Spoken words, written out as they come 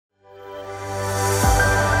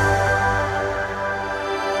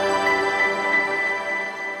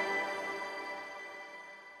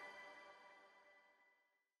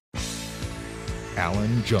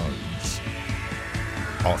Alan Jones,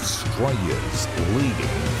 Australia's leading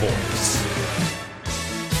voice.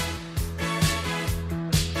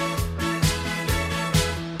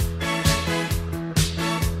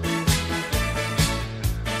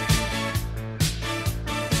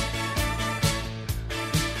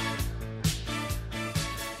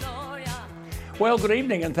 Well, good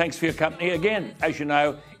evening and thanks for your company again. As you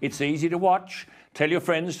know, it's easy to watch. Tell your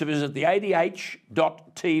friends to visit the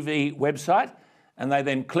adh.tv website and they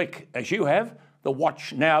then click, as you have, the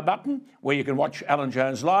Watch Now button where you can watch Alan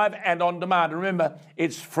Jones live and on demand. And remember,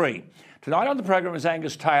 it's free. Tonight on the program is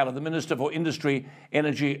Angus, the Minister for Industry,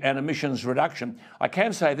 Energy and Emissions Reduction. I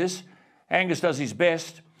can say this, Angus does his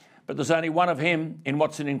best, but there's only one of him in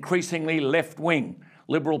what's an increasingly left-wing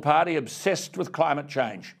Liberal Party obsessed with climate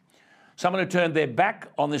change. Someone who turned their back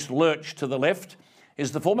on this lurch to the left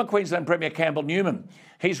is the former Queensland Premier Campbell Newman.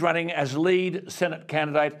 He's running as lead Senate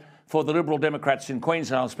candidate for the Liberal Democrats in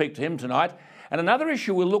Queensland. I'll speak to him tonight. And another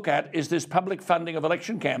issue we'll look at is this public funding of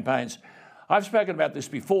election campaigns. I've spoken about this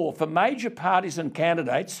before. For major parties and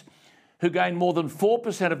candidates who gain more than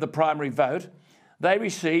 4% of the primary vote, they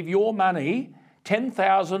receive your money,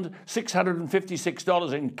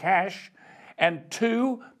 $10,656 in cash and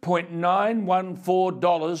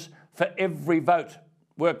 $2.914 for every vote.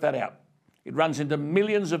 Work that out. It runs into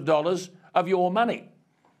millions of dollars of your money.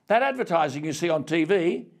 That advertising you see on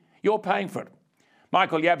TV, you're paying for it.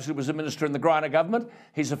 Michael Yabsley was a minister in the Greiner government.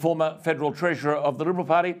 He's a former federal treasurer of the Liberal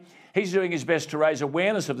Party. He's doing his best to raise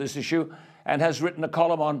awareness of this issue and has written a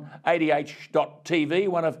column on adh.tv,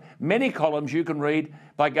 one of many columns you can read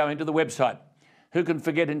by going to the website. Who can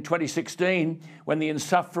forget in 2016 when the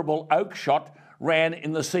insufferable Oakeshott ran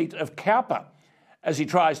in the seat of Cowper, as he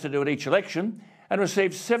tries to do at each election, and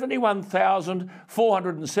received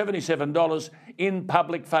 $71,477 in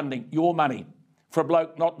public funding, your money, for a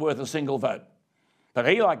bloke not worth a single vote. But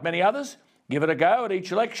he, like many others, give it a go at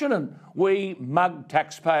each election, and we mug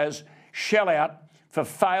taxpayers shell out for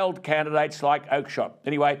failed candidates like Oakeshott.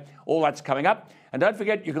 Anyway, all that's coming up. And don't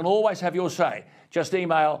forget, you can always have your say. Just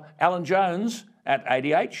email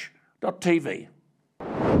alanjones@adh.tv.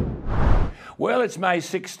 Well, it's May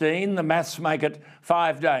 16. The maths make it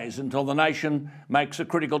 5 days until the nation makes a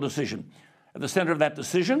critical decision. At the centre of that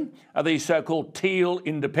decision are these so-called teal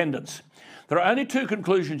independents. There are only two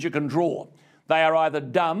conclusions you can draw. They are either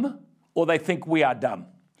dumb or they think we are dumb.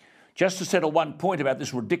 Just to settle one point about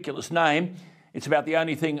this ridiculous name, it's about the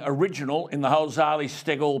only thing original in the whole Zali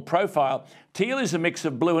Steggall profile. Teal is a mix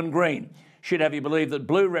of blue and green. Should have you believe that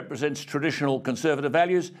blue represents traditional conservative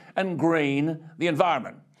values and green the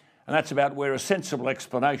environment. And that's about where a sensible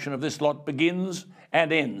explanation of this lot begins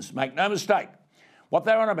and ends. Make no mistake, what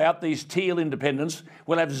they're on about, these teal independents,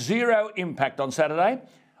 will have zero impact on Saturday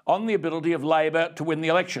on the ability of Labor to win the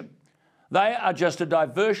election. They are just a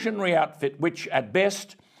diversionary outfit which, at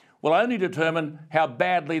best, will only determine how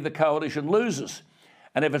badly the coalition loses.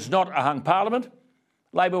 And if it's not a hung parliament,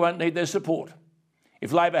 Labor won't need their support.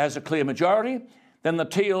 If Labor has a clear majority, then the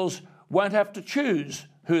Teals won't have to choose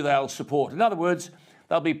who they'll support. In other words,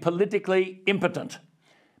 they'll be politically impotent.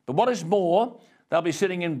 But what is more, they'll be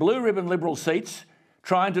sitting in blue ribbon Liberal seats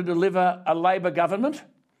trying to deliver a Labor government.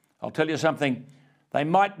 I'll tell you something, they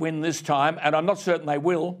might win this time, and I'm not certain they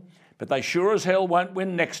will, but they sure as hell won't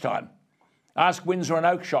win next time. Ask Windsor and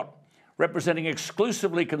Oakeshott, representing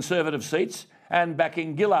exclusively Conservative seats and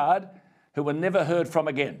backing Gillard, who were never heard from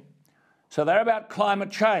again. So they're about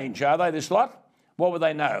climate change, are they, this lot? What would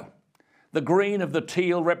they know? The green of the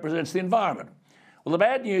teal represents the environment. Well, the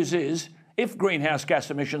bad news is, if greenhouse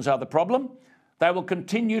gas emissions are the problem, they will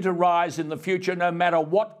continue to rise in the future no matter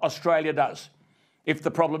what Australia does. If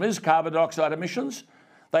the problem is carbon dioxide emissions,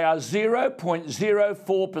 they are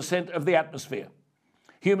 0.04% of the atmosphere.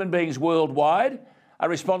 Human beings worldwide are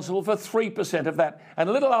responsible for 3% of that. And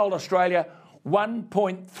little old Australia,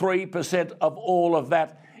 1.3% of all of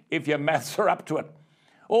that, if your maths are up to it.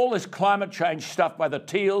 All this climate change stuff by the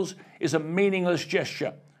Teals is a meaningless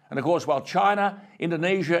gesture. And of course, while China,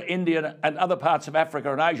 Indonesia, India and other parts of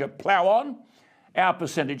Africa and Asia plough on, our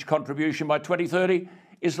percentage contribution by 2030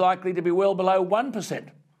 is likely to be well below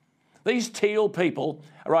 1%. These teal people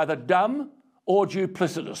are either dumb or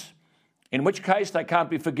duplicitous, in which case they can't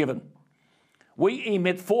be forgiven. We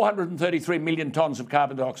emit 433 million tonnes of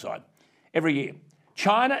carbon dioxide every year.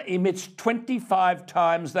 China emits 25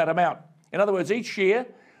 times that amount. In other words, each year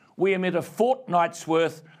we emit a fortnight's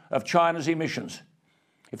worth of China's emissions.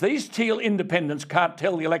 If these teal independents can't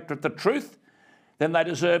tell the electorate the truth, then they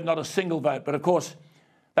deserve not a single vote. But of course,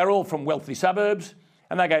 they're all from wealthy suburbs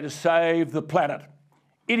and they're going to save the planet.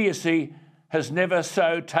 Idiocy has never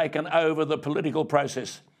so taken over the political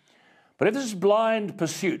process. But if this blind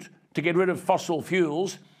pursuit to get rid of fossil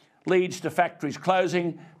fuels leads to factories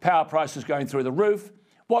closing, power prices going through the roof,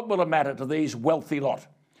 what will it matter to these wealthy lot?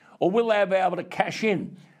 Or will they be able to cash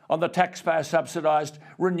in on the taxpayer-subsidised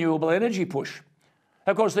renewable energy push?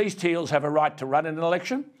 Of course, these teals have a right to run in an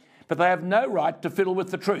election, but they have no right to fiddle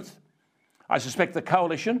with the truth. I suspect the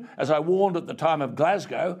coalition, as I warned at the time of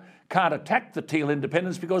Glasgow, can't attack the teal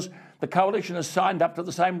independents because the coalition has signed up to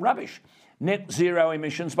the same rubbish, net zero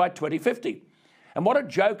emissions by 2050. And what a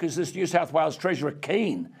joke is this New South Wales Treasurer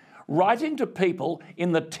Keane writing to people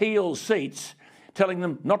in the teal seats, telling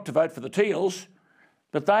them not to vote for the teals,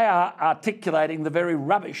 but they are articulating the very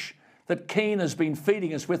rubbish that Keane has been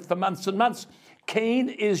feeding us with for months and months. Keane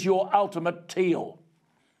is your ultimate teal.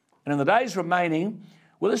 And in the days remaining,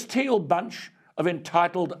 will this teal bunch of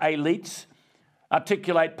entitled elites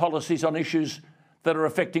articulate policies on issues that are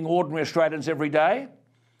affecting ordinary Australians every day?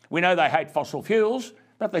 We know they hate fossil fuels,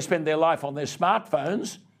 but they spend their life on their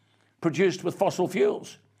smartphones produced with fossil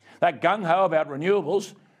fuels. They're gung-ho about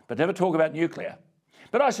renewables, but never talk about nuclear.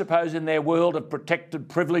 But I suppose in their world of protected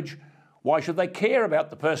privilege, why should they care about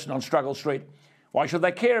the person on Struggle Street? Why should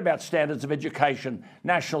they care about standards of education,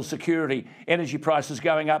 national security, energy prices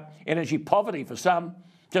going up, energy poverty for some,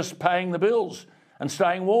 just paying the bills and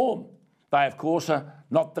staying warm? They, of course, are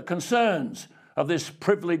not the concerns of this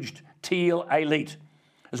privileged teal elite.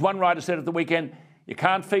 As one writer said at the weekend, you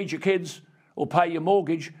can't feed your kids or pay your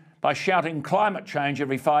mortgage by shouting climate change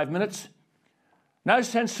every 5 minutes. No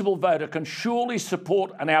sensible voter can surely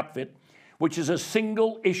support an outfit which is a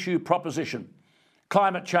single issue proposition.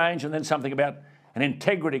 Climate change and then something about an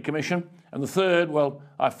integrity commission. And the third, well,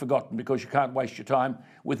 I've forgotten because you can't waste your time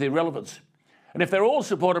with irrelevance. And if they're all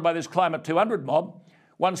supported by this Climate 200 mob,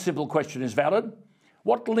 one simple question is valid.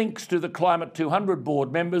 What links do the Climate 200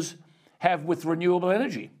 board members have with renewable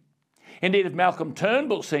energy? Indeed, if Malcolm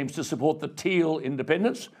Turnbull seems to support the teal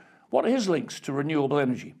independents, what are his links to renewable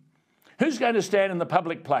energy? Who's going to stand in the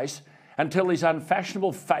public place and tell these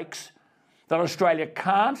unfashionable fakes that Australia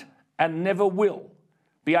can't and never will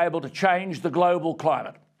be able to change the global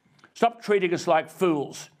climate? Stop treating us like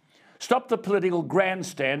fools. Stop the political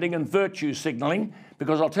grandstanding and virtue signalling,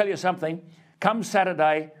 because I'll tell you something, come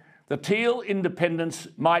Saturday, the teal independents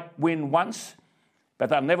might win once, but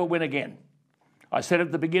they'll never win again. I said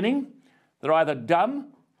at the beginning, they're either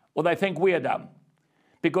dumb or they think we're dumb.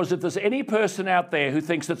 Because if there's any person out there who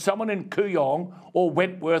thinks that someone in Kooyong or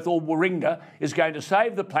Wentworth or Warringah is going to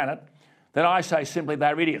save the planet, then I say simply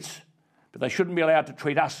they're idiots. But they shouldn't be allowed to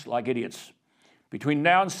treat us like idiots. Between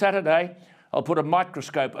now and Saturday, I'll put a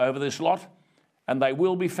microscope over this lot and they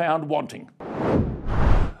will be found wanting.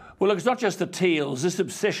 Well, look, it's not just the teals. This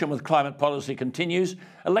obsession with climate policy continues.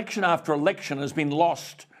 Election after election has been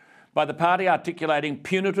lost by the party articulating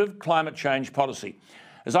punitive climate change policy.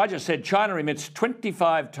 As I just said, China emits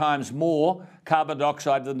 25 times more carbon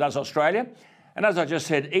dioxide than does Australia. And as I just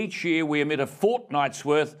said, each year we emit a fortnight's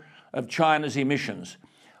worth of China's emissions.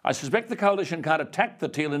 I suspect the coalition can't attack the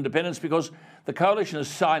teal independents because the coalition has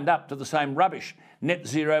signed up to the same rubbish, net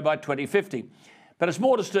zero by 2050. But it's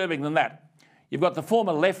more disturbing than that. You've got the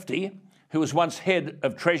former lefty, who was once head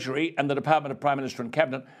of Treasury and the Department of Prime Minister and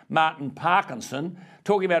Cabinet, Martin Parkinson,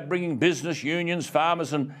 talking about bringing business, unions,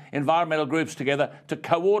 farmers and environmental groups together to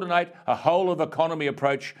coordinate a whole-of-economy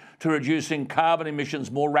approach to reducing carbon emissions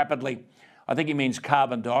more rapidly. I think he means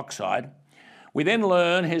carbon dioxide. We then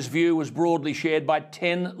learn his view was broadly shared by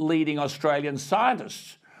 10 leading Australian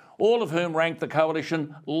scientists, all of whom ranked the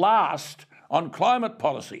coalition last on climate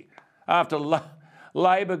policy after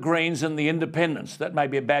Labor, Greens and the Independents. That may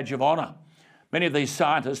be a badge of honour. Many of these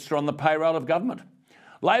scientists are on the payroll of government.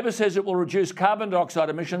 Labor says it will reduce carbon dioxide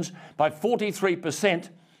emissions by 43%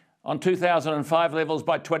 on 2005 levels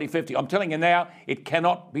by 2050. I'm telling you now, it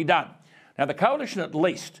cannot be done. Now, the coalition at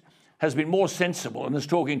least has been more sensible and is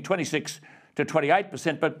talking 26 to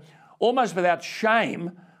 28%, but almost without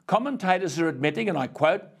shame, commentators are admitting, and I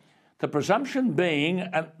quote, the presumption being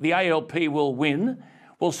the ALP will win,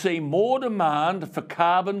 will see more demand for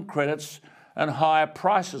carbon credits and higher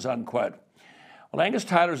prices, unquote. Well, Angus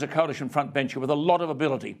Taylor is a coalition frontbencher with a lot of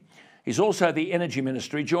ability. He's also the Energy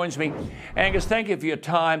Minister. He joins me. Angus, thank you for your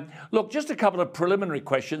time. Look, just a couple of preliminary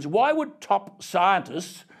questions. Why would top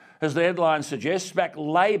scientists, as the headline suggests, back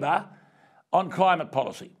Labor on climate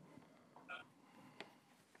policy?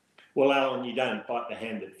 Well, Alan, you don't bite the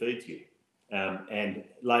hand that feeds you. And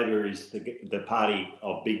Labor is the party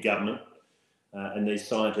of big government. And these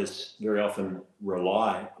scientists very often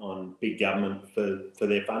rely on big government for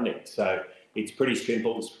their funding. So it's pretty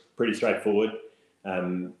simple, it's pretty straightforward.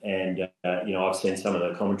 I've seen some of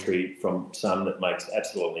the commentary from some that makes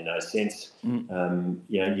absolutely no sense.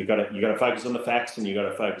 You've got to focus on the facts, and you've got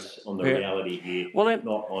to focus on the reality here,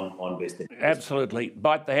 not on best interest. Absolutely.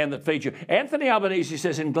 Bite the hand that feeds you. Anthony Albanese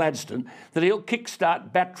says in Gladstone that he'll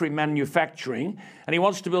kickstart battery manufacturing, and he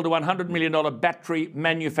wants to build a $100 million battery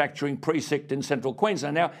manufacturing precinct in central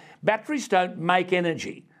Queensland. Now, batteries don't make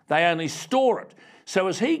energy. They only store it. So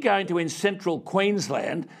is he going to, in central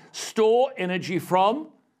Queensland, store energy from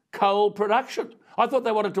coal production? I thought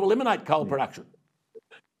they wanted to eliminate coal production.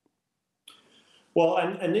 Well,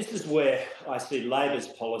 and this is where I see Labor's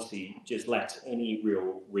policy just lacks any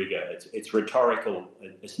real rigour. It's rhetorical.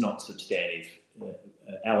 It's not substantive,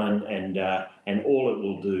 Alan, and all it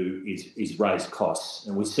will do is raise costs.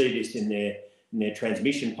 And we see this in their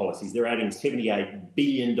transmission policies. They're adding $78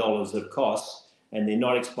 billion of costs, and they're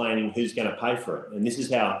not explaining who's going to pay for it. And this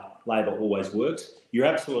is how Labor always works. You're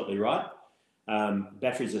absolutely right.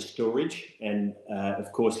 Batteries are storage. And,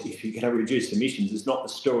 of course, if you're going to reduce emissions, it's not the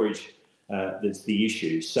storage that's the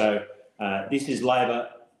issue. So this is Labor,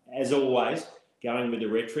 as always, going with the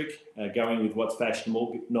rhetoric, going with what's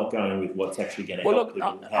fashionable, not going with what's actually going to help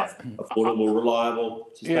people have affordable, reliable,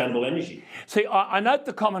 sustainable energy. See, I note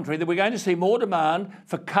the commentary that we're going to see more demand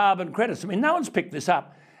for carbon credits. I mean, no one's picked this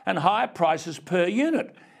up. And higher prices per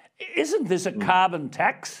unit. Isn't this a carbon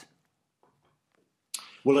tax?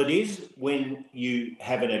 Well, it is when you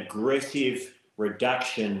have an aggressive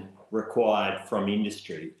reduction required from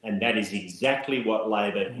industry, and that is exactly what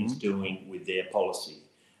Labor is doing with their policy.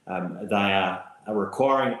 They are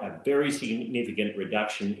requiring a very significant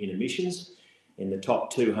reduction in emissions in the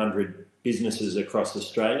top 200 businesses across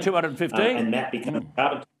Australia. 215? And that becomes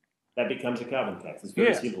carbon. That becomes a carbon tax. It's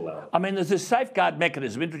very simple, Alan. I mean, there's this safeguard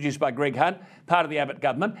mechanism introduced by Greg Hunt, part of the Abbott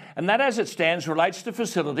government, and that, as it stands, relates to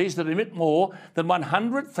facilities that emit more than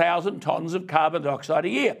 100,000 tonnes of carbon dioxide a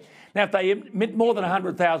year. Now, if they emit more than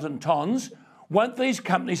 100,000 tonnes, won't these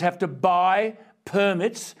companies have to buy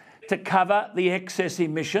permits to cover the excess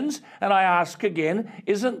emissions? And I ask again,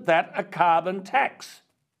 isn't that a carbon tax?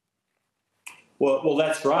 Well,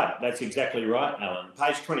 that's right. That's exactly right, Alan.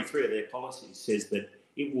 Page 23 of their policy says that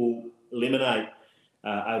it will eliminate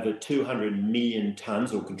over 200 million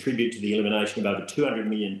tonnes, or contribute to the elimination of over 200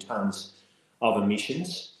 million tonnes of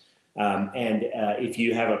emissions. If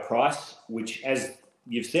you have a price, which, as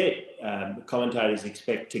you've said, commentators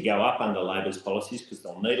expect to go up under Labor's policies because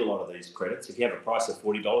they'll need a lot of these credits. If you have a price of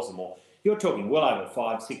 $40 or more, you're talking well over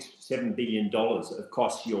 $5, $6, $7 billion of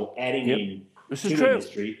costs you're adding in to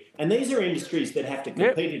industry. And these are industries that have to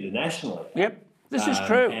compete internationally. This is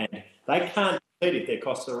true. And they can't if their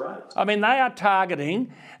costs are raised. I mean, they are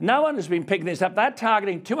targeting, no one has been picking this up, they're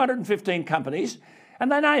targeting 215 companies,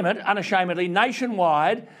 and they name it unashamedly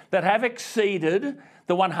nationwide, that have exceeded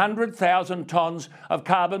the 100,000 tonnes of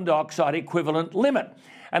carbon dioxide equivalent limit.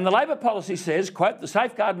 And the Labor policy says, quote, the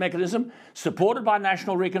safeguard mechanism supported by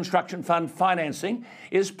National Reconstruction Fund financing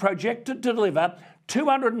is projected to deliver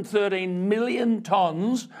 213 million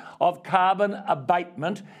tonnes of carbon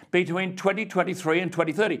abatement between 2023 and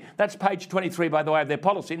 2030. That's page 23, by the way, of their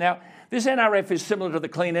policy. Now, this NRF is similar to the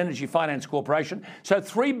Clean Energy Finance Corporation, so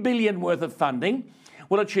 $3 billion worth of funding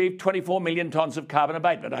will achieve 24 million tonnes of carbon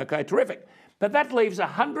abatement. OK, terrific. But that leaves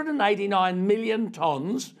 189 million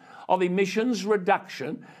tonnes of emissions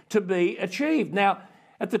reduction to be achieved. Now,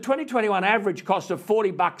 at the 2021 average cost of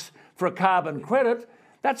 $40 for a carbon credit,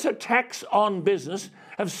 that's a tax on business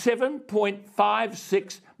of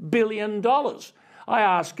 $7.56 billion. I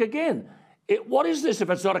ask again, what is this if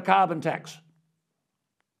it's not a carbon tax?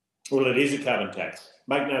 Well, it is a carbon tax.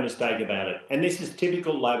 Make no mistake about it. And this is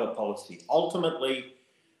typical Labor policy. Ultimately,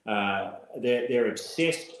 they're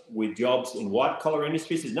obsessed with jobs in white-collar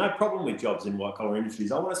industries. There's no problem with jobs in white-collar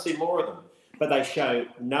industries. I want to see more of them. But they show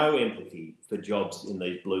no empathy for jobs in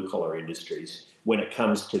these blue-collar industries when it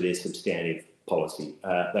comes to their substantive policy.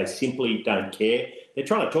 They simply don't care. They're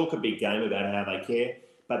trying to talk a big game about how they care,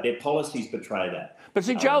 but their policies betray that. But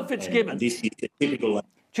see, Joel Fitzgibbon... This is a typical...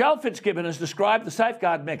 Joel Fitzgibbon has described the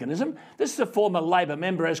safeguard mechanism, this is a former Labor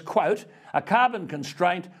member, as, quote, a carbon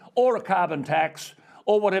constraint or a carbon tax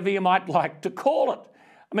or whatever you might like to call it.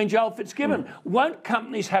 I mean, Joel Fitzgibbon, won't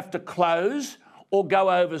companies have to close or go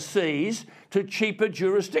overseas to cheaper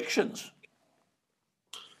jurisdictions?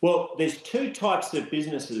 Well, there's two types of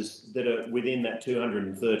businesses that are within that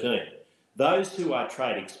 213. Those who are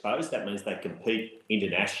trade exposed, that means they compete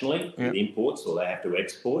internationally with imports or they have to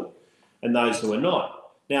export, and those who are not.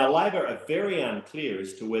 Now, Labor are very unclear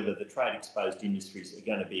as to whether the trade exposed industries are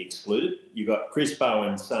going to be excluded. You've got Chris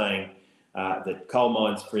Bowen saying that coal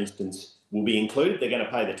mines, for instance, will be included. They're going to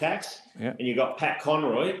pay the tax. And you've got Pat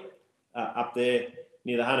Conroy up there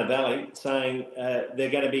near the Hunter Valley saying they're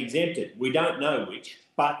going to be exempted. We don't know which,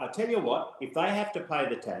 but I tell you what, if they have to pay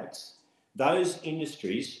the tax, those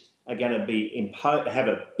industries are going to be have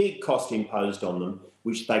a big cost imposed on them,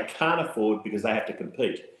 which they can't afford because they have to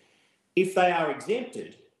compete. If they are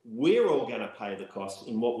exempted, we're all going to pay the costs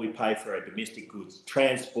in what we pay for our domestic goods,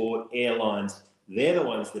 transport, airlines. They're the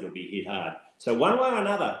ones that will be hit hard. So one way or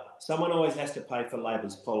another, someone always has to pay for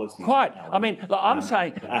Labor's policy. Quite. I mean, look, I'm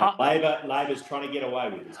saying... Labor's trying to get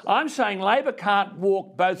away with this. I'm saying Labor can't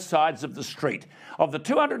walk both sides of the street. Of the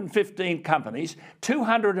 215 companies,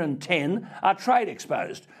 210 are trade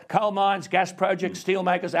exposed. Coal mines, gas projects,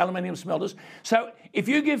 steelmakers, aluminium smelters. So if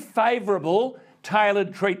you give favourable,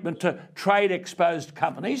 tailored treatment to trade exposed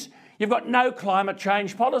companies, you've got no climate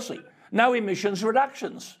change policy, no emissions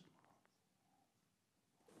reductions.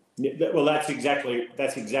 Well, that's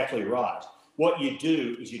exactly right. What you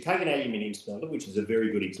do is you take an aluminium smelter, which is a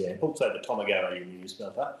very good example, so the Tomago aluminium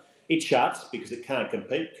smelter, it shuts because it can't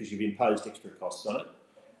compete because you've imposed extra costs on it,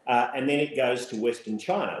 and then it goes to Western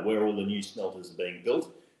China where all the new smelters are being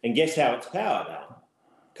built, and guess how it's powered, Alan?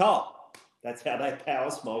 Coal. That's how they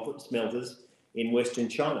power smelters in Western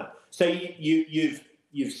China. So you've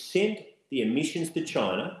sent the emissions to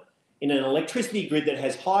China in an electricity grid that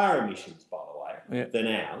has higher emissions, by the way, than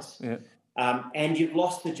ours, and you've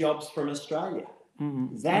lost the jobs from Australia.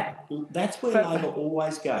 Mm-hmm. That's where Labor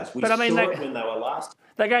always goes. We saw it when they were last.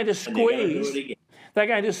 They're going to squeeze. They're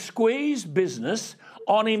going to squeeze business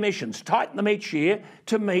on emissions, tighten them each year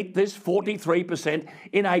to meet this 43%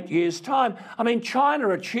 in 8 years' time. I mean, China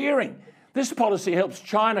are cheering. This policy helps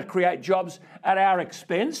China create jobs at our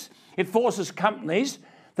expense. It forces companies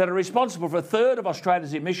that are responsible for a third of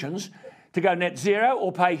Australia's emissions to go net zero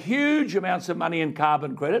or pay huge amounts of money in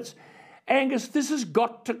carbon credits. Angus, this has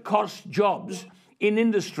got to cost jobs in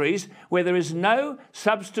industries where there is no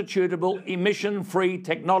substitutable emission-free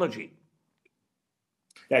technology.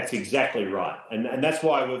 That's exactly right. And that's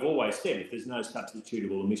why we've always said if there's no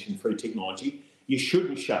substitutable emission-free technology, you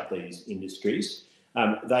shouldn't shut these industries.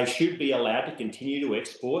 They should be allowed to continue to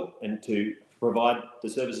export and to provide the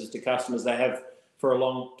services to customers they have for a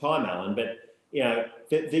long time, Alan. But, you know,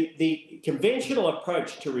 the conventional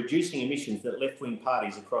approach to reducing emissions that left-wing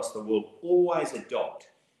parties across the world always adopt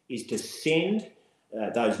is to send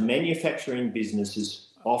those manufacturing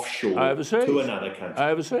businesses offshore overseas, to another country,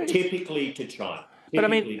 overseas, typically to China. But I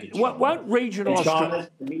mean, won't regional Australia?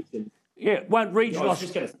 Yeah, won't regional? I was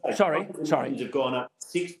just going to say, sorry, emissions have gone up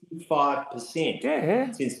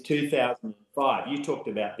 65% since 2005. You talked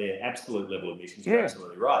about their absolute level of emissions. You're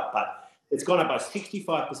absolutely right, but it's gone up by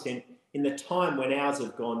 65% in the time when ours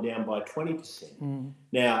have gone down by 20%.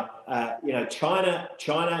 Now, you know, China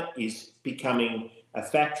is becoming a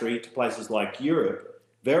factory to places like Europe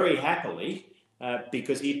very happily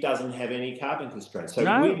because it doesn't have any carbon constraints. So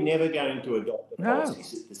we're never going to adopt the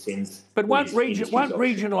policies that sends. But won't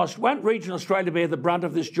regional Australia bear the brunt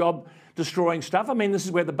of this job-destroying stuff? I mean, this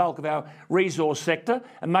is where the bulk of our resource sector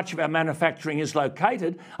and much of our manufacturing is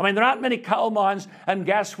located. I mean, there aren't many coal mines and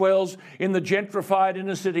gas wells in the gentrified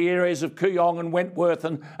inner-city areas of Kooyong and Wentworth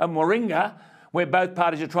and Warringah, where both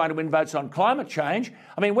parties are trying to win votes on climate change.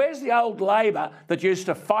 I mean, where's the old Labor that used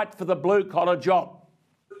to fight for the blue-collar job?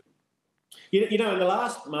 You know, in the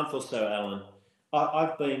last month or so, Alan,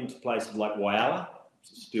 I've been to places like Whyalla,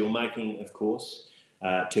 steel making, of course,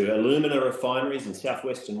 to alumina refineries in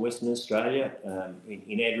southwest and Western Australia.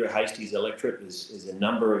 In Andrew Hastie's electorate, there's a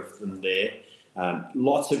number of them there.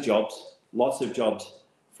 Lots of jobs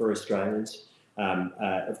for Australians.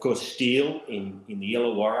 Of course, steel in the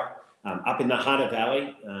Illawarra, up in the Hunter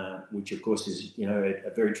Valley, which of course is, you know,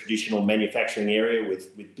 a very traditional manufacturing area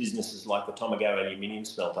with businesses like the Tomago aluminium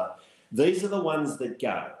smelter. These are the ones that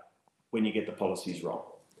go when you get the policies wrong.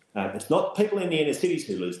 It's not people in the inner cities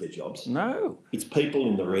who lose their jobs. No. It's people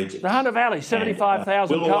in the regions. The Hunter Valley,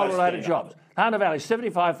 75,000 coal-related jobs. Hunter Valley,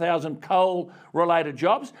 75,000 coal-related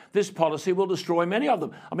jobs. This policy will destroy many of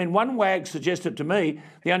them. I mean, one wag suggested to me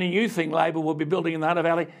the only new thing Labor will be building in the Hunter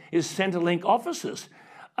Valley is Centrelink offices.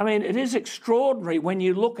 I mean, it is extraordinary when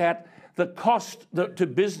you look at the cost to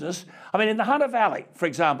business. I mean, in the Hunter Valley, for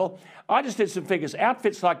example, I just did some figures.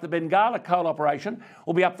 Outfits like the Bengala coal operation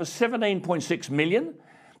will be up for $17.6 million.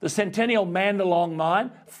 The Centennial Mandalong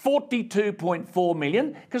mine, $42.4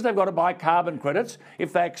 million, because they've got to buy carbon credits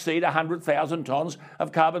if they exceed 100,000 tonnes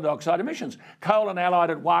of carbon dioxide emissions. Coal and Allied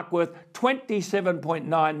at Warkworth,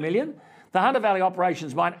 $27.9 million. The Hunter Valley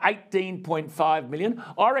Operations Mine, $18.5 million.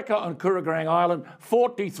 Orica on Kooragang Island,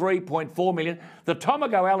 $43.4 million. The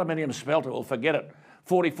Tomago aluminium smelter, well, forget it,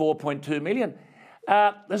 $44.2 million.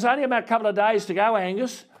 There's only about a couple of days to go,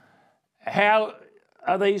 Angus. How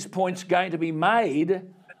are these points going to be made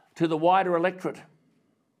to the wider electorate?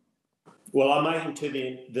 Well, I'm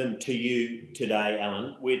making them to you today,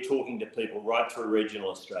 Alan. We're talking to people right through regional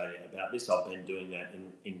Australia about this. I've been doing that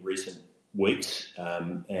in recent weeks,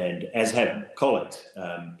 and as have colleagues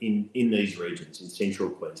in these regions, in central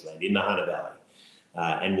Queensland, in the Hunter Valley,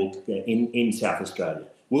 and in South Australia.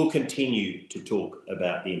 We'll continue to talk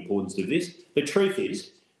about the importance of this. The truth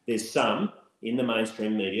is, there's some in the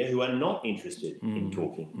mainstream media who are not interested in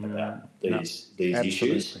talking about these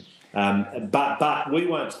issues. But we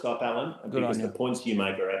won't stop, Alan, because the points you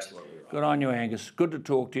make are absolutely right. Good on you, Angus. Good to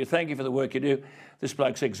talk to you. Thank you for the work you do. This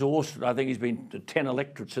bloke's exhausted. I think he's been to 10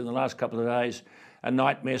 electorates in the last couple of days, and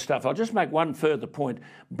nightmare stuff. I'll just make one further point.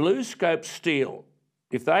 BlueScope Steel,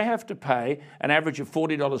 if they have to pay an average of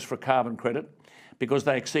 $40 for a carbon credit because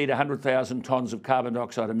they exceed 100,000 tonnes of carbon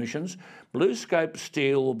dioxide emissions, BlueScope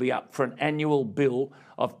Steel will be up for an annual bill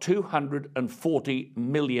of $240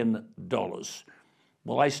 million.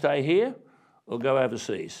 Will they stay here or go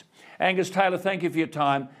overseas? Angus Taylor, thank you for your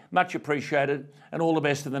time. Much appreciated, and all the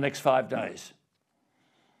best in the next 5 days.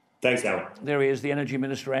 Thanks, Alan. There he is, the Energy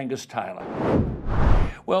Minister, Angus Taylor.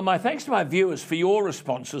 Well, my thanks to my viewers for your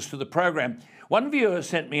responses to the program. One viewer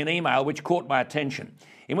sent me an email which caught my attention,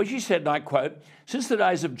 in which he said, and I quote, "Since the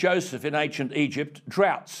days of Joseph in ancient Egypt,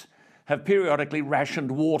 droughts have periodically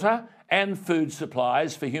rationed water and food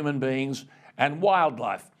supplies for human beings and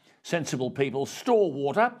wildlife. Sensible people store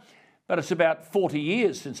water, but it's about 40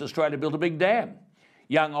 years since Australia built a big dam.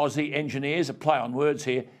 Young Aussie engineers, a play on words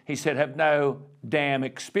here, he said, have no dam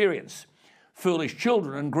experience. Foolish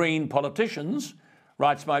children and green politicians,"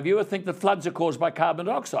 writes my viewer, "think that floods are caused by carbon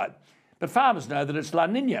dioxide. But farmers know that it's La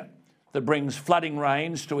Nina that brings flooding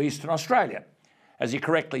rains to eastern Australia. As he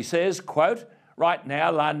correctly says, quote, right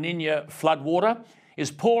now La Nina floodwater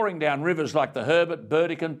is pouring down rivers like the Herbert,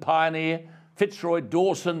 Burdekin, Pioneer, Fitzroy,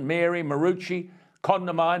 Dawson, Mary, Maroochy,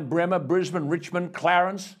 Condamine, Bremer, Brisbane, Richmond,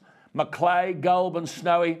 Clarence, Macleay, Goulburn,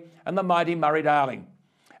 Snowy, and the mighty Murray-Darling.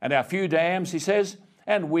 And our few dams," he says,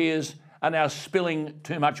 "and weirs are now spilling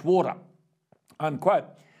too much water," unquote.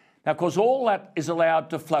 Now, of course, all that is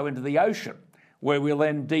allowed to flow into the ocean, where we'll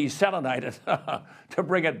then desalinate it to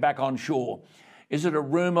bring it back on shore. Is it a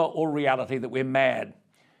rumour or reality that we're mad?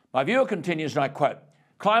 My viewer continues, and I quote,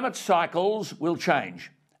 "Climate cycles will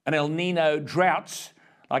change, and El Nino droughts,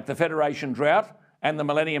 like the Federation drought and the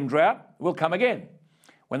Millennium drought, will come again.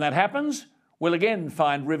 When that happens, we'll again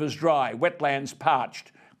find rivers dry, wetlands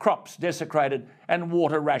parched, crops desecrated, and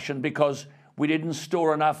water rationed because we didn't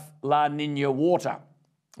store enough La Nina water,"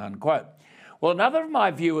 unquote. Well, another of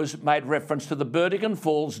my viewers made reference to the Burdekin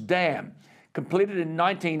Falls Dam, completed in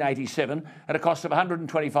 1987 at a cost of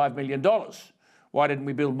 $125 million. Why didn't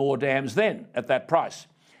we build more dams then at that price?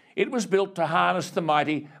 It was built to harness the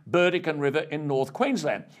mighty Burdekin River in North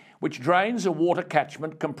Queensland, which drains a water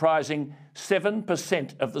catchment comprising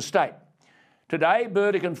 7% of the state. Today,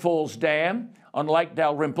 Burdekin Falls Dam on Lake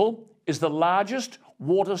Dalrymple is the largest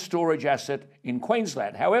water storage asset in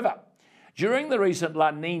Queensland. However, during the recent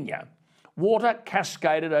La Nina, water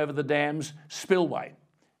cascaded over the dam's spillway.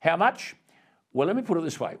 How much? Well, let me put it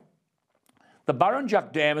this way. The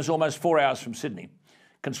Burrinjuck Dam is almost 4 hours from Sydney.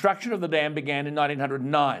 Construction of the dam began in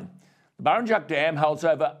 1909. The Burrinjuck Dam holds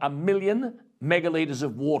over 1 million megalitres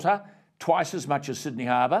of water, twice as much as Sydney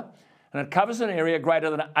Harbour, and it covers an area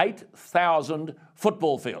greater than 8,000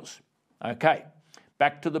 football fields. Okay,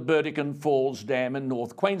 back to the Burdekin Falls Dam in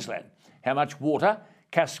North Queensland. How much water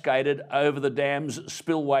cascaded over the dam's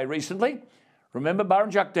spillway recently? Remember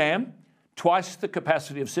Burrinjuck Dam? Twice the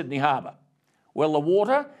capacity of Sydney Harbour. Well, the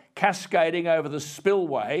water cascading over the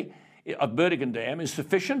spillway of Burdekin Dam is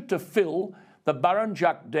sufficient to fill the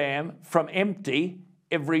Burrinjuck Dam from empty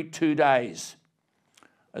every 2 days.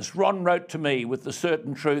 As Ron wrote to me with the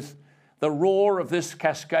certain truth, the roar of this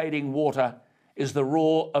cascading water is the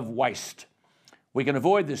roar of waste. We can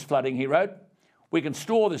avoid this flooding, he wrote. We can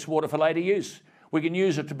store this water for later use. We can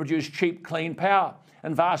use it to produce cheap, clean power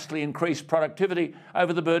and vastly increase productivity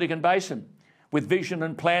over the Burdekin Basin. With vision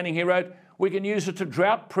and planning, he wrote, we can use it to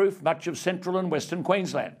drought-proof much of central and western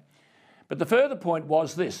Queensland. But the further point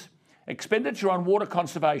was this: expenditure on water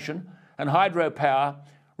conservation and hydropower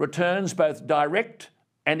returns both direct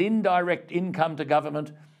and indirect income to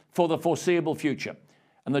government for the foreseeable future.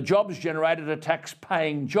 And the jobs generated are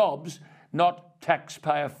tax-paying jobs, not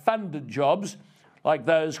taxpayer-funded jobs like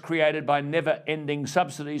those created by never-ending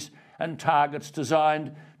subsidies and targets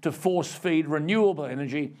designed to force-feed renewable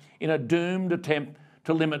energy in a doomed attempt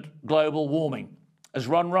to limit global warming. As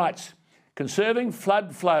Ron writes, conserving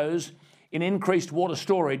flood flows in increased water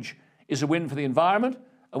storage is a win for the environment,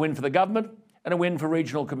 a win for the government, and a win for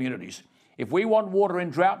regional communities. If we want water in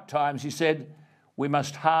drought times, he said, we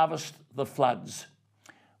must harvest the floods.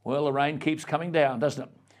 Well, the rain keeps coming down, doesn't it?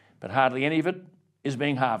 But hardly any of it is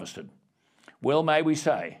being harvested. Well, may we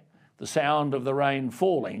say, the sound of the rain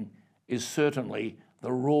falling is certainly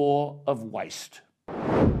the roar of waste.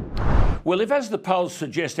 Well, if, as the polls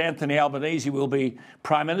suggest, Anthony Albanese will be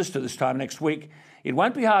Prime Minister this time next week, it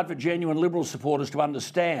won't be hard for genuine Liberal supporters to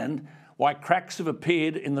understand why cracks have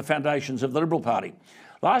appeared in the foundations of the Liberal Party.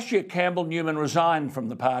 Last year, Campbell Newman resigned from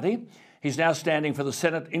the party. He's now standing for the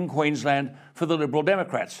Senate in Queensland for the Liberal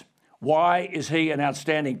Democrats. Why is he an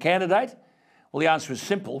outstanding candidate? Well, the answer is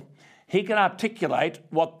simple. He can articulate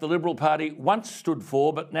what the Liberal Party once stood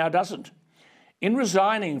for but now doesn't. In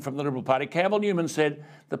resigning from the Liberal Party, Campbell Newman said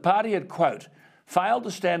the party had, quote, failed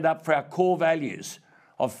to stand up for our core values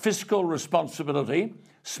of fiscal responsibility,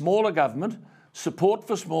 smaller government, support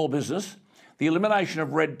for small business, the elimination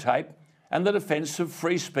of red tape, and the defence of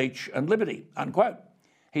free speech and liberty, unquote.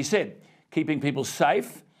 He said, keeping people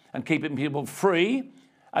safe and keeping people free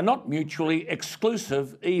are not mutually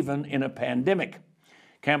exclusive, even in a pandemic.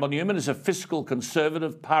 Campbell Newman is a fiscal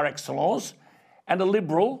conservative par excellence and a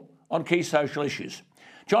Liberal on key social issues.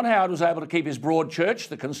 John Howard was able to keep his broad church,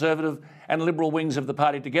 the Conservative and Liberal wings of the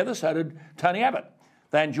party together, so did Tony Abbott.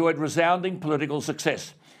 They enjoyed resounding political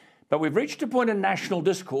success. But we've reached a point in national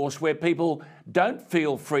discourse where people don't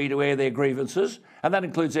feel free to air their grievances, and that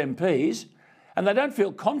includes MPs, and they don't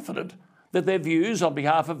feel confident that their views on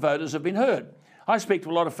behalf of voters have been heard. I speak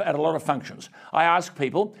to at a lot of functions. I ask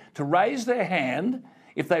people to raise their hand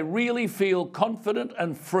if they really feel confident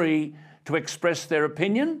and free to express their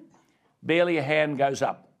opinion. Barely a hand goes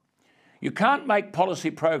up. You can't make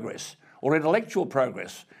policy progress or intellectual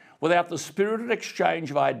progress without the spirited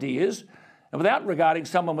exchange of ideas and without regarding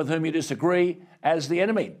someone with whom you disagree as the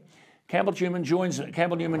enemy. Campbell Newman joins me.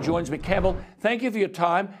 Campbell, thank you for your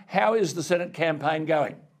time. How is the Senate campaign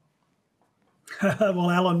going?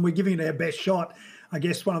 Well, Alan, we're giving it our best shot. I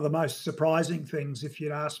guess one of the most surprising things, if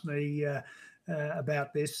you'd asked me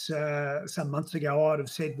about this some months ago, I'd have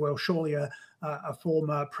said, well, surely a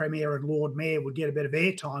former Premier and Lord Mayor would get a bit of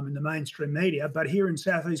airtime in the mainstream media. But here in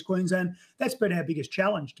southeast Queensland, that's been our biggest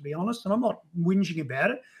challenge, to be honest. And I'm not whinging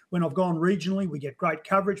about it. When I've gone regionally, we get great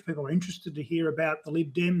coverage. People are interested to hear about the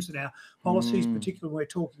Lib Dems and our policies, particularly when we're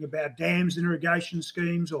talking about dams and irrigation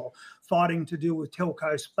schemes or fighting to deal with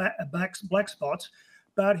telco black spots.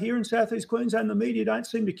 But here in southeast Queensland, the media don't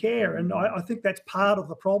seem to care. And I think that's part of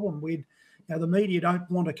the problem with the media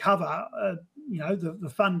don't want to cover,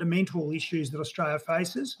 the fundamental issues that Australia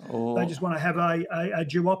faces. They just want to have a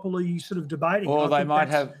duopoly sort of debating. Or there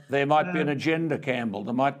might be an agenda, Campbell.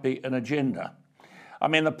 There might be an agenda. I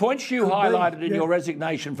mean, the points you highlighted in your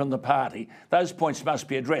resignation from the party, those points must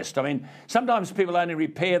be addressed. I mean, sometimes people only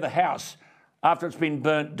repair the house after it's been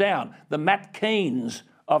burnt down. The Matt Keens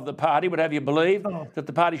of the party would have you believe that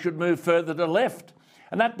the party should move further to the left.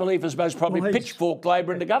 And that belief has most probably pitchforked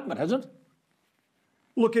Labor into government, hasn't it?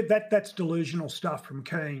 Look, that's delusional stuff from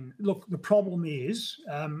Keane. Look, the problem is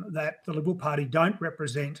that the Liberal Party don't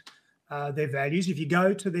represent their values. If you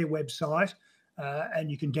go to their website and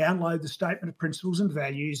you can download the Statement of Principles and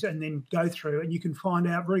Values and then go through and you can find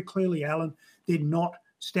out very clearly, Alan, they're not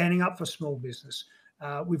standing up for small business.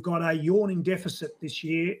 We've got a yawning deficit this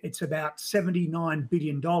year. It's about $79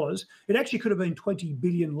 billion. It actually could have been $20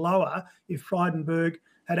 billion lower if Frydenberg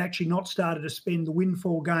had actually not started to spend the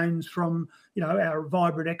windfall gains from, our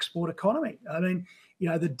vibrant export economy. I mean,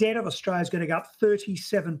 the debt of Australia is going to go up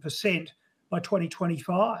 37% by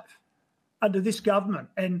 2025 under this government.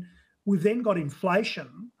 And we've then got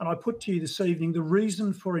inflation. And I put to you this evening, the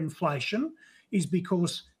reason for inflation is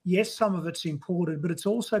because, yes, some of it's imported, but it's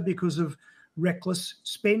also because of reckless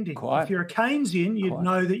spending. If you're a Keynesian, you'd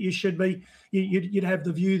know that you should be, you'd have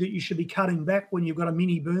the view that you should be cutting back when you've got a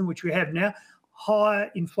mini boom, which we have now.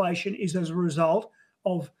 Higher inflation is as a result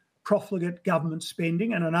of profligate government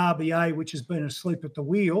spending and an RBA which has been asleep at the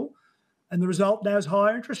wheel, and the result now is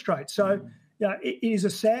higher interest rates. So it is a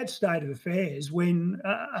sad state of affairs when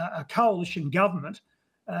a coalition government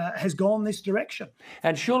has gone this direction.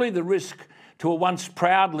 And surely the risk to a once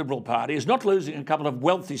proud Liberal Party is not losing a couple of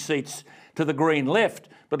wealthy seats to the Green left,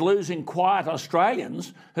 but losing quiet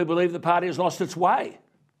Australians who believe the party has lost its way.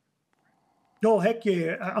 Oh, heck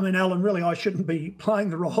yeah. I mean, Alan, really, I shouldn't be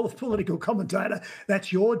playing the role of political commentator.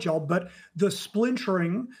 That's your job. But the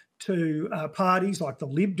splintering to parties like the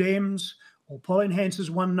Lib Dems or Pauline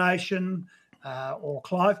Hanson's One Nation or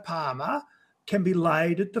Clive Palmer can be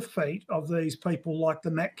laid at the feet of these people like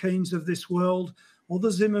the Matt Keens of this world or the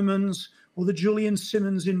Zimmermans or the Julian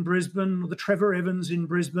Simmons in Brisbane or the Trevor Evans in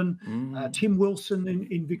Brisbane, Tim Wilson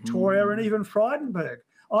in Victoria and even Frydenberg.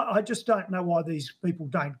 I just don't know why these people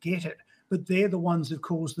don't get it, but they're the ones who've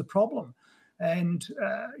caused the problem. And,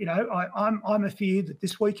 I'm afeared that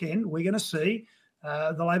this weekend we're going to see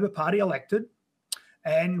the Labor Party elected,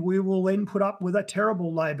 and we will then put up with a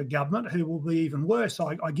terrible Labor government who will be even worse.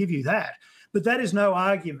 I give you that. But that is no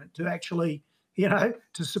argument to actually,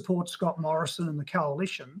 to support Scott Morrison and the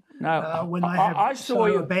coalition when they have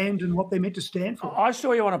abandoned what they're meant to stand for. I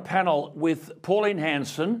saw you on a panel with Pauline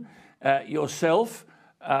Hanson, yourself,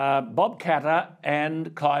 Bob Katter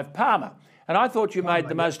and Clive Palmer. And I thought you made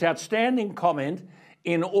the most outstanding comment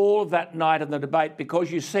in all of that night in the debate,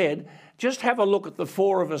 because you said, just have a look at the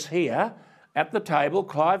four of us here at the table,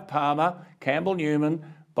 Clive Palmer, Campbell Newman,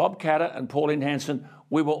 Bob Katter and Pauline Hanson.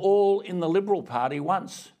 We were all in the Liberal Party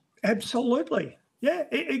once. Absolutely. Yeah,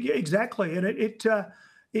 exactly. And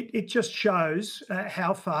it just shows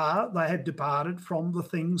how far they have departed from the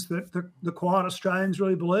things that the quiet Australians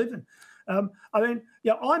really believe in.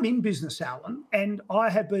 I'm in business, Alan, and I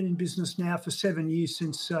have been in business now for 7 years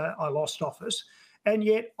since I lost office. And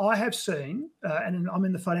yet I have seen, and I'm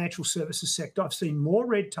in the financial services sector, I've seen more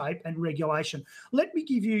red tape and regulation. Let me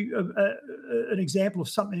give you an example of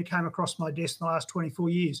something that came across my desk in the last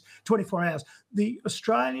 24 hours. The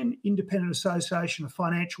Australian Independent Association of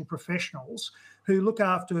Financial Professionals, who look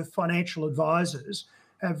after financial advisors,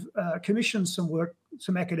 have commissioned some work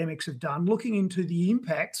some academics have done looking into the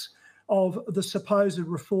impacts of the supposed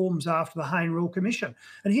reforms after the Hayne Rule Commission.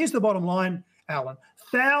 And here's the bottom line, Alan.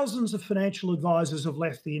 Thousands of financial advisors have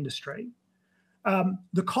left the industry.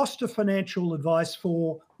 The cost of financial advice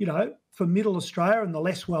for middle Australia and the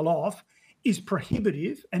less well off is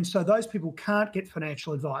prohibitive. And so those people can't get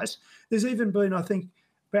financial advice. There's even been, I think,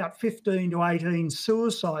 about 15 to 18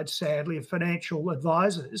 suicides, sadly, of financial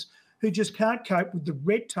advisors who just can't cope with the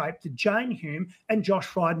red tape that Jane Hume and Josh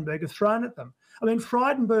Frydenberg have thrown at them. I mean,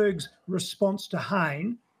 Frydenberg's response to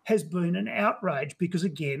Hayne has been an outrage because,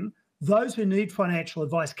 again, those who need financial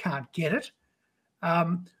advice can't get it.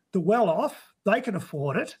 The well-off, they can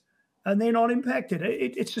afford it, and they're not impacted.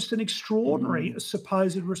 It's just an extraordinary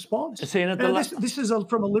supposed response. This is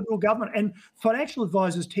from a Liberal government, and financial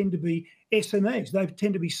advisors tend to be SMEs. They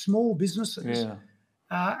tend to be small businesses,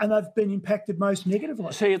 and they've been impacted most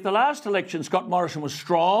negatively. See, at the last election, Scott Morrison was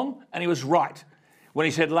strong, and he was right when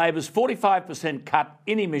he said Labor's 45% cut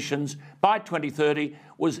in emissions by 2030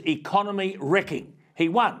 was economy wrecking. He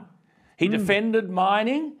won. He defended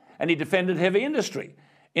mining and he defended heavy industry.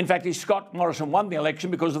 In fact, Scott Morrison won the election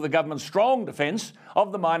because of the government's strong defence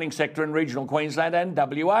of the mining sector in regional Queensland and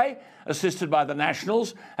WA, assisted by the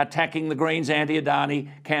Nationals attacking the Greens'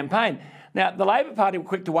 anti-Adani campaign. Now, the Labor Party were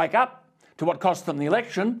quick to wake up to what cost them the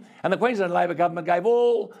election, and the Queensland Labor government gave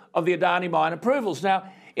all of the Adani mine approvals. Now,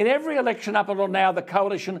 in every election up until now, the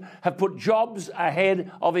coalition have put jobs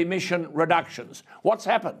ahead of emission reductions. What's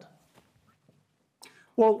happened?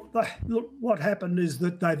 Well, look, what happened is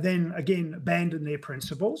that they then again abandoned their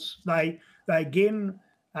principles. They again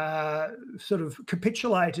sort of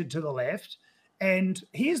capitulated to the left. And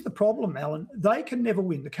here's the problem, Alan. They can never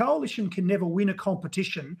win. The coalition can never win a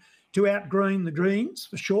competition to outgreen the Greens,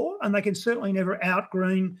 for sure, and they can certainly never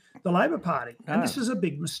outgreen the Labor Party. No. And this is a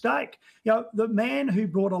big mistake. The man who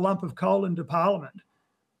brought a lump of coal into Parliament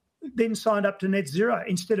then signed up to net zero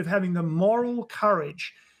instead of having the moral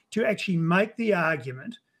courage to actually make the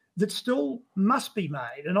argument that still must be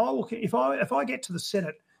made. And if I get to the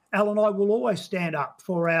Senate, Alan, I will always stand up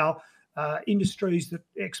for our industries that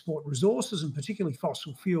export resources and particularly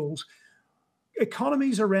fossil fuels.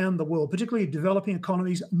 Economies around the world, particularly developing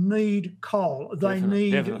economies, need coal. They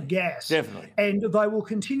need gas. Definitely. And they will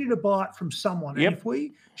continue to buy it from someone. Yep. And if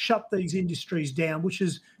we shut these industries down, which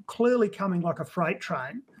is clearly coming like a freight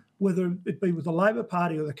train, whether it be with the Labor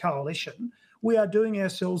Party or the coalition, we are doing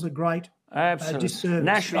ourselves a great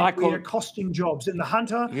disservice. We are costing jobs in the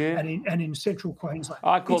Hunter and in central Queensland.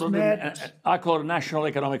 I call it a national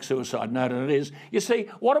economic suicide note, and it is. You see,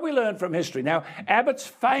 what do we learn from history? Now, Abbott's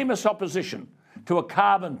famous opposition to a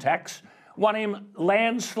carbon tax won him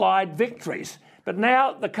landslide victories. But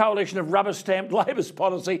now the coalition of rubber-stamped Labor's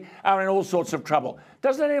policy are in all sorts of trouble.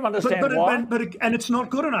 Doesn't anyone understand why? And it's not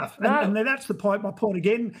good enough. No. And that's the point. My point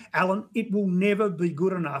again, Alan, it will never be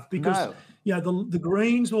good enough because the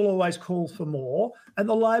Greens will always call for more and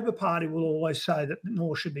the Labor Party will always say that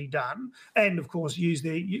more should be done and, of course, use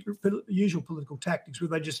their usual political tactics where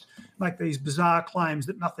they just make these bizarre claims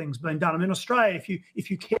that nothing's been done. I mean, Australia, if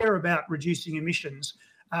you care about reducing emissions,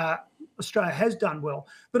 Australia has done well.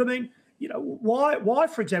 But, I mean, why,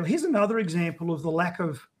 for example, here's another example of the lack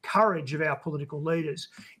of courage of our political leaders.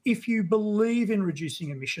 If you believe in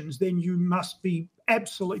reducing emissions, then you must be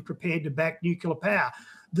absolutely prepared to back nuclear power.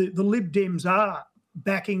 The Lib Dems are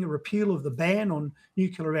backing a repeal of the ban on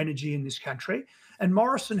nuclear energy in this country. And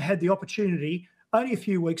Morrison had the opportunity only a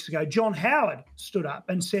few weeks ago. John Howard stood up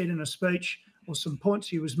and said in a speech, or some points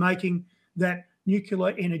he was making, that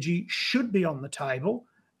nuclear energy should be on the table.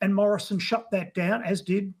 And Morrison shut that down, as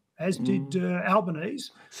did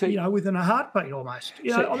Albanese, within a heartbeat almost.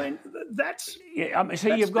 That's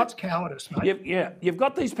cowardice, mate. You've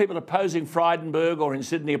got these people opposing Frydenberg, or in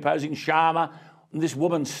Sydney opposing Sharma, this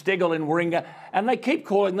woman Stegel in Warringah, and they keep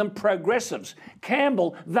calling them progressives.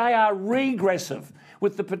 Campbell, they are regressive,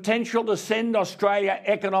 with the potential to send Australia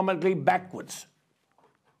economically backwards.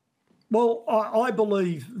 Well, I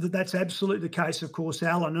believe that that's absolutely the case, of course,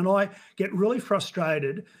 Alan, and I get really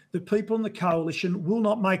frustrated that people in the coalition will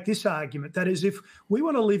not make this argument. That is, if we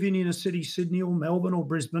want to live in inner city Sydney or Melbourne or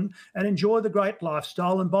Brisbane and enjoy the great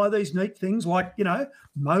lifestyle and buy these neat things like,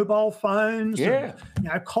 mobile phones, and,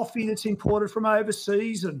 coffee that's imported from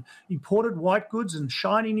overseas and imported white goods and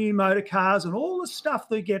shiny new motor cars and all the stuff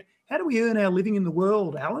they get, how do we earn our living in the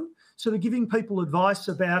world, Alan? Sort of giving people advice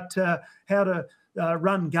about how to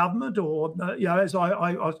run government, or as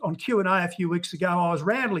I on Q&A a few weeks ago, I was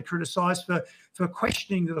roundly criticised for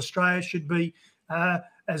questioning that Australia should be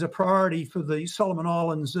as a priority for the Solomon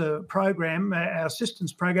Islands program, our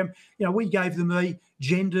assistance program. We gave them a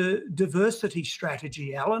gender diversity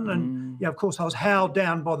strategy, Alan, and of course I was howled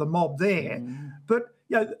down by the mob there. But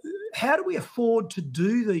how do we afford to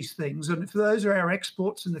do these things? And if those are our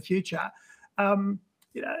exports in the future, how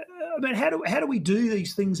do we do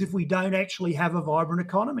these things if we don't actually have a vibrant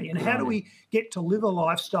economy? And how do we get to live a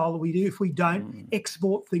lifestyle that we do if we don't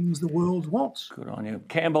export things the world wants? Good on you.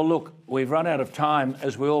 Campbell, look, we've run out of time,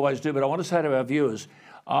 as we always do, but I want to say to our viewers,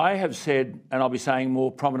 I have said, and I'll be saying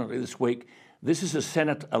more prominently this week, this is a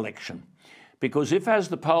Senate election. Because if, as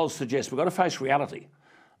the polls suggest, we've got to face reality,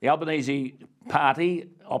 the Albanese party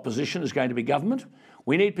opposition is going to be government.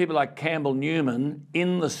 We need people like Campbell Newman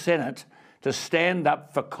in the Senate to stand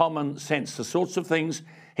up for common sense, the sorts of things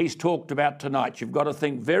he's talked about tonight. You've got to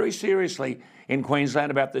think very seriously in Queensland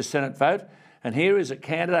about this Senate vote. And here is a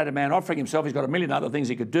candidate, a man offering himself. He's got a million other things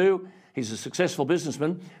he could do. He's a successful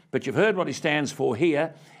businessman, but you've heard what he stands for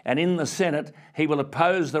here. And in the Senate, he will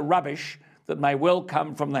oppose the rubbish that may well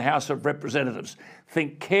come from the House of Representatives.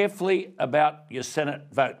 Think carefully about your Senate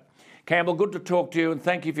vote. Campbell, good to talk to you, and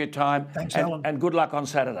thank you for your time. Thanks, Alan. And good luck on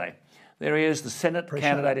Saturday. There he is, the Senate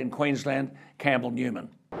candidate in Queensland, Campbell Newman.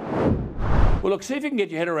 Well, look, see if you can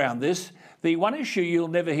get your head around this. The one issue you'll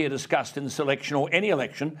never hear discussed in this election, or any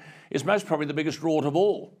election, is most probably the biggest rort of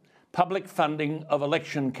all: public funding of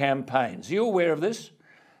election campaigns. Are you aware of this?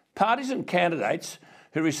 Parties and candidates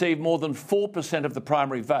who receive more than 4% of the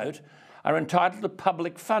primary vote are entitled to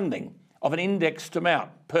public funding of an indexed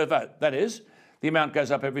amount per vote. That is, the amount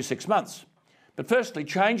goes up every 6 months. But firstly,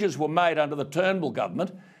 changes were made under the Turnbull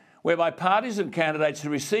government, whereby parties and candidates who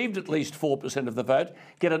received at least 4% of the vote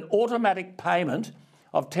get an automatic payment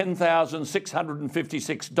of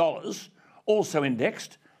 $10,656, also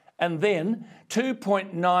indexed, and then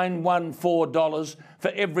 $2.914 for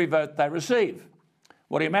every vote they receive.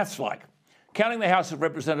 What are your maths like? Counting the House of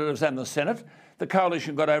Representatives and the Senate, the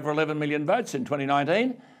coalition got over 11 million votes in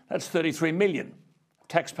 2019. That's 33 million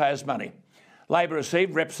taxpayers' money. Labor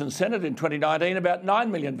received Reps and Senate in 2019 about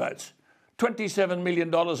 9 million votes. $27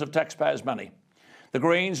 million of taxpayers' money. The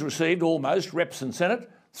Greens received almost Reps and Senate,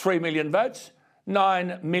 3 million votes,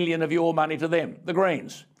 9 million of your money to them, the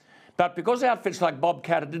Greens. But because outfits like Bob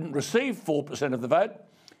Catter didn't receive 4% of the vote,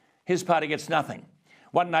 his party gets nothing.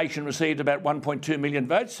 One Nation received about 1.2 million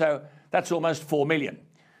votes, so that's almost 4 million.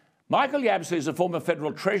 Michael Yabsley is a former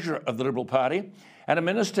federal treasurer of the Liberal Party and a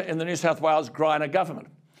minister in the New South Wales Greiner government.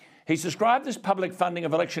 He's described this public funding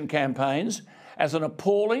of election campaigns as an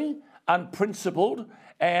appalling, unprincipled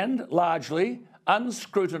and largely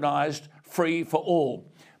unscrutinised free for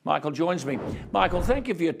all. Michael joins me. Michael, thank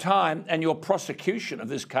you for your time and your prosecution of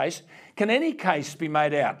this case. Can any case be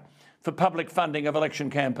made out for public funding of election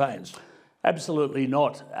campaigns? Absolutely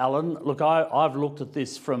not, Alan. Look, I've looked at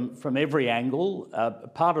this from every angle.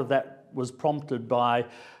 Part of that was prompted by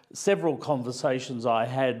several conversations I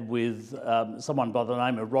had with someone by the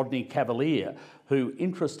name of Rodney Cavalier, who,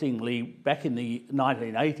 interestingly, back in the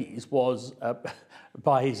 1980s was,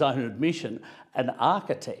 by his own admission, an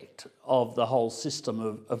architect of the whole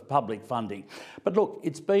system of public funding. But look,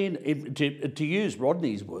 it's been, to use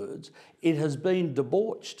Rodney's words, it has been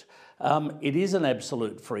debauched. It is an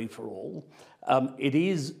absolute free-for-all. It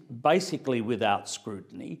is basically without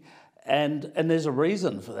scrutiny. And there's a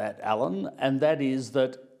reason for that, Alan, and that is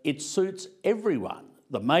that it suits everyone.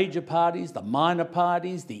 the major parties, the minor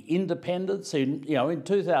parties, the independents. In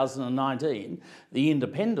 2019, the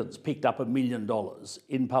independents picked up $1 million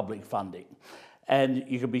in public funding. And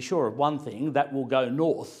you can be sure of one thing, that will go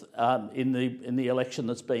north in the election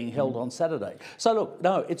that's being held on Saturday. So look,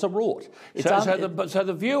 no, it's a rort. So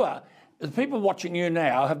the viewer, the people watching you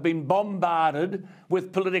now have been bombarded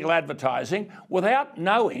with political advertising without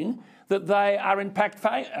knowing that they are in fact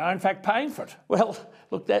paying for it. Well,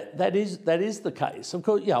 look, that is the case. Of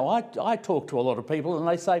course, I talk to a lot of people and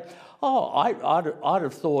they say, I'd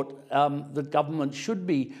have thought that government should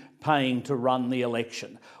be paying to run the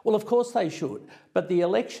election. Well, of course they should, but the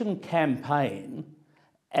election campaign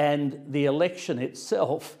and the election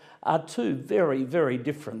itself are two very, very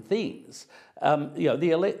different things.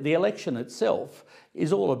 The election itself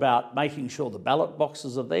is all about making sure the ballot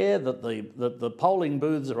boxes are there, that the polling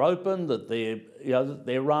booths are open, that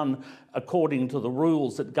they're run according to the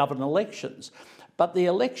rules that govern elections. But the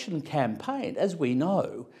election campaign, as we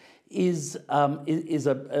know, is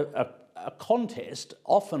a contest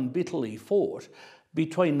often bitterly fought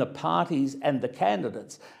between the parties and the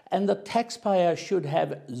candidates, and the taxpayer should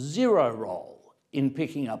have zero role in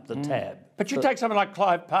picking up the tab. But you take someone like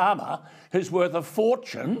Clive Palmer, who's worth a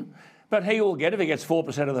fortune, but he will get, if he gets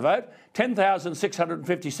 4% of the vote,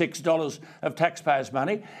 $10,656 of taxpayers'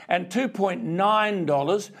 money and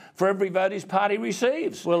 $2.9 for every vote his party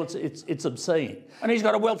receives. Well, it's obscene. And he's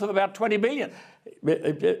got a wealth of about $20 billion.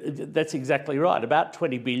 That's exactly right, about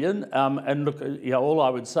 $20 billion. And look, all I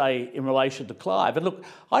would say in relation to Clive, and look,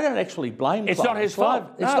 I don't actually blame Clive. It's not his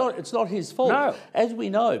fault. It's not his fault. No. As we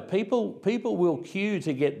know, people will queue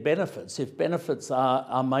to get benefits if benefits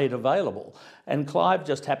are made available. And Clive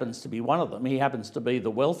just happens to be one of them. He happens to be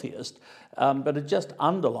the wealthiest. But it just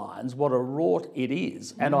underlines what a rort it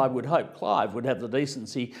is. And I would hope Clive would have the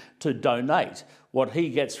decency to donate what he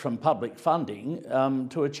gets from public funding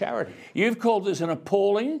to a charity. You've called this an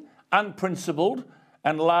appalling, unprincipled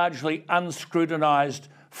and largely unscrutinised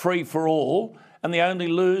free-for-all, and the only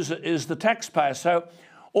loser is the taxpayer. So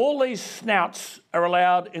all these snouts are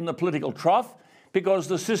allowed in the political trough because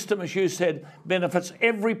the system, as you said, benefits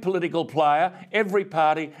every political player, every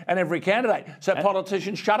party and every candidate. So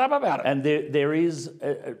politicians shut up about it. And there is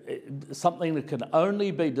something that can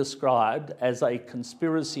only be described as a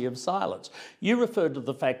conspiracy of silence. You referred to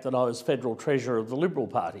the fact that I was Federal Treasurer of the Liberal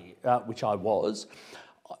Party, which I was.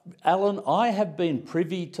 Alan, I have been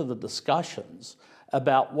privy to the discussions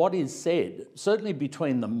about what is said, certainly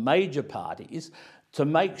between the major parties, to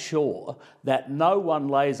make sure that no one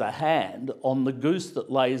lays a hand on the goose that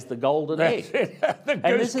lays the golden egg. The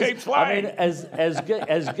goose keeps laying. I mean,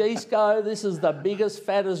 as geese go, this is the biggest,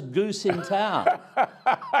 fattest goose in town.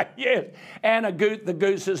 Yes, and the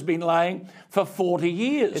goose has been laying for 40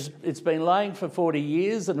 years. It's been laying for 40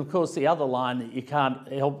 years, and of course the other line that you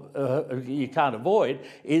can't avoid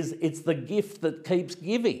is it's the gift that keeps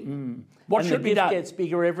giving. What should be done? The gift gets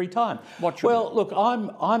bigger every time. Well, look,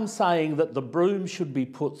 I'm saying that the broom should be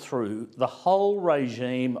put through the whole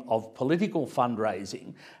regime of political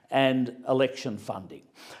fundraising and election funding.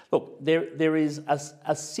 Look, there is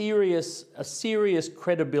a serious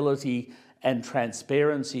credibility and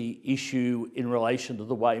transparency issue in relation to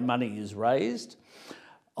the way money is raised.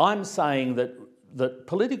 I'm saying that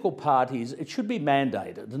political parties, it should be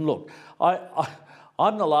mandated. And look,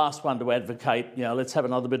 I'm the last one to advocate, let's have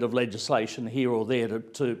another bit of legislation here or there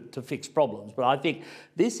to fix problems. But I think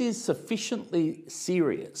this is sufficiently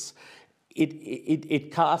serious.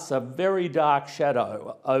 It casts a very dark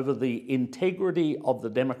shadow over the integrity of the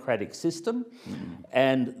democratic system.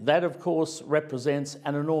 And that, of course, represents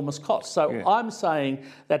an enormous cost. So I'm saying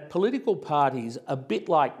that political parties, a bit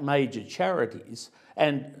like major charities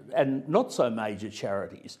and not so major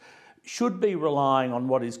charities, should be relying on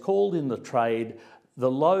what is called in the trade the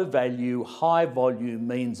low-value, high-volume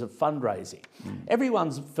means of fundraising.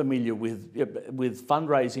 Everyone's familiar with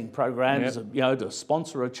fundraising programs, to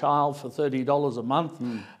sponsor a child for $30 a month.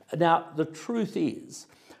 Now, the truth is,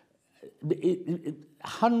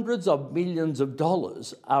 hundreds of millions of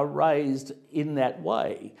dollars are raised in that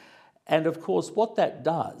way. And, of course, what that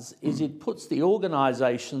does is it puts the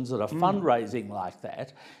organisations that are fundraising like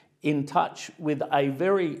that in touch with a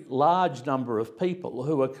very large number of people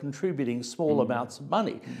who are contributing small amounts of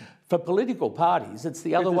money. For political parties, it's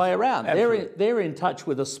the other way around. They're in touch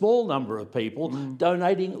with a small number of people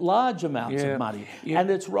donating large amounts of money,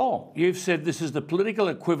 and it's wrong. You've said this is the political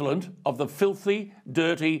equivalent of the filthy,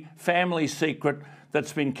 dirty family secret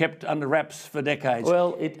that's been kept under wraps for decades.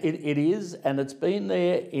 Well, it is, and it's been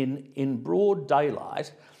there in broad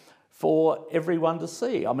daylight for everyone to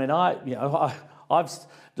see. I mean, I've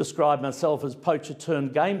described myself as poacher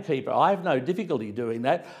turned gamekeeper. I have no difficulty doing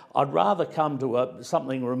that. I'd rather come to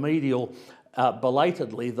something remedial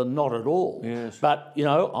belatedly than not at all. Yes. But, you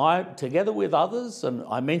know, I, together with others, and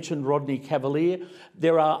I mentioned Rodney Cavalier,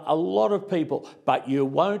 there are a lot of people, but you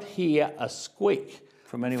won't hear a squeak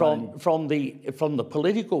from anyone, from the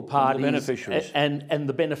political parties, the beneficiaries, and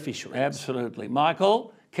the beneficiaries. Absolutely.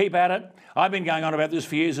 Michael, keep at it. I've been going on about this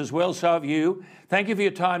for years as well, so have you. Thank you for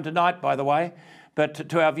your time tonight, by the way. But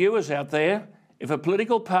to our viewers out there, if a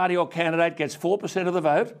political party or candidate gets 4% of the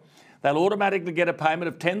vote, they'll automatically get a payment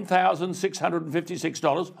of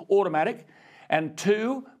 $10,656, automatic, and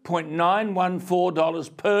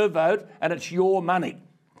 $2.914 per vote, and it's your money.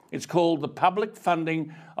 It's called the public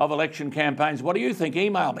funding of election campaigns. What do you think?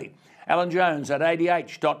 Email me,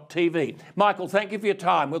 alanjones@adh.tv. Michael, thank you for your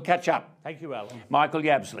time. We'll catch up. Thank you, Alan. Michael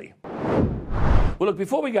Yabsley. Well, look,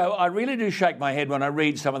 before we go, I really do shake my head when I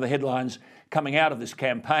read some of the headlines coming out of this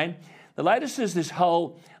campaign. The latest is this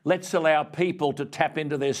whole let's allow people to tap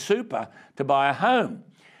into their super to buy a home.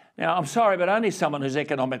 Now, I'm sorry, but only someone who's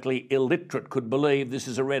economically illiterate could believe this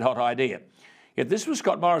is a red-hot idea. Yet this was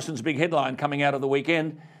Scott Morrison's big headline coming out of the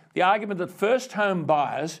weekend, the argument that first home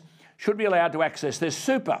buyers should be allowed to access their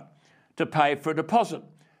super to pay for a deposit,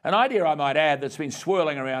 an idea, I might add, that's been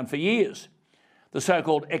swirling around for years. The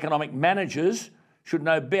so-called economic managers should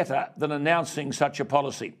know better than announcing such a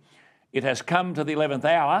policy. It has come to the 11th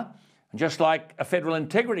hour, and just like a Federal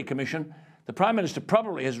Integrity Commission, the Prime Minister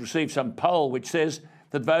probably has received some poll which says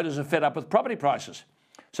that voters are fed up with property prices.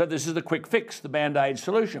 So this is the quick fix, the band-aid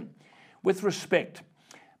solution. With respect,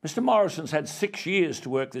 Mr Morrison's had 6 years to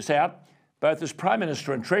work this out, both as Prime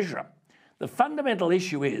Minister and Treasurer. The fundamental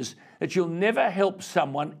issue is that you'll never help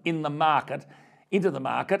someone into the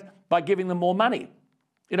market by giving them more money.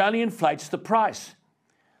 It only inflates the price.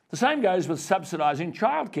 The same goes with subsidising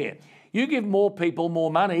childcare. You give more people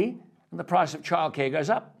more money and the price of childcare goes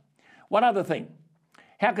up. One other thing,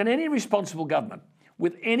 how can any responsible government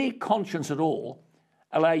with any conscience at all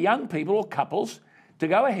allow young people or couples to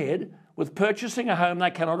go ahead with purchasing a home they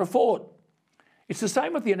cannot afford? It's the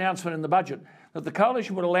same with the announcement in the budget that the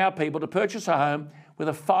coalition would allow people to purchase a home with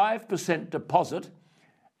a 5% deposit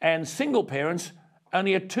and single parents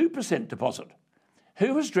only a 2% deposit.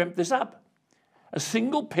 Who has dreamt this up? A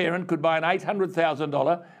single parent could buy an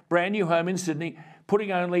 $800,000 brand new home in Sydney,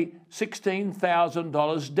 putting only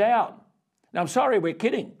 $16,000 down. Now, I'm sorry, we're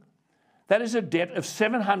kidding. That is a debt of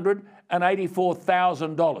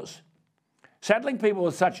 $784,000. Saddling people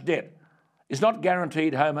with such debt is not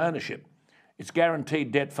guaranteed home ownership. It's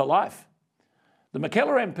guaranteed debt for life. The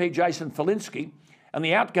Mackellar MP, Jason Falinski, and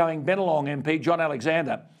the outgoing Bennelong MP, John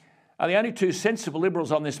Alexander, are the only two sensible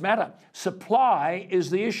Liberals on this matter. Supply is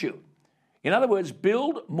the issue. In other words,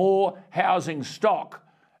 build more housing stock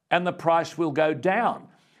and the price will go down.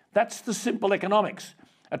 That's the simple economics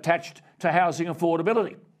attached to housing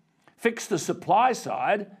affordability. Fix the supply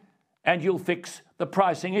side and you'll fix the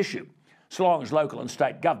pricing issue, so long as local and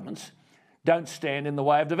state governments don't stand in the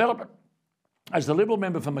way of development. As the Liberal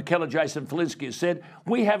member for Mackellar, Jason Falinski, has said,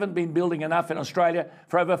 we haven't been building enough in Australia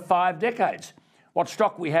for over 5 decades. What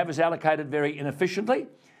stock we have is allocated very inefficiently.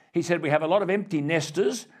 He said we have a lot of empty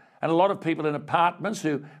nesters and a lot of people in apartments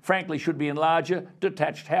who, frankly, should be in larger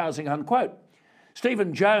detached housing, unquote.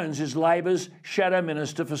 Stephen Jones is Labor's Shadow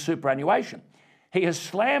Minister for Superannuation. He has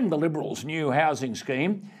slammed the Liberals' new housing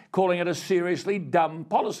scheme, calling it a seriously dumb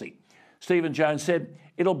policy. Stephen Jones said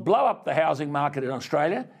it'll blow up the housing market in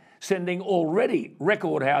Australia, sending already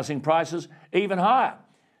record housing prices even higher.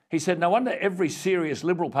 He said no wonder every serious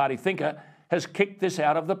Liberal Party thinker has kicked this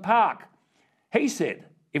out of the park. He said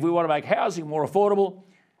if we want to make housing more affordable,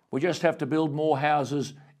 we just have to build more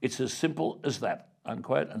houses. It's as simple as that,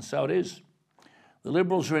 unquote, and so it is. The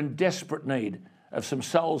Liberals are in desperate need of some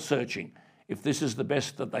soul searching if this is the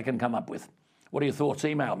best that they can come up with. What are your thoughts?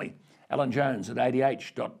 Email me,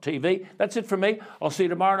 alanjones@adh.tv. That's it from me. I'll see you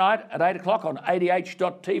tomorrow night at 8 o'clock on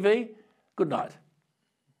adh.tv. Good night.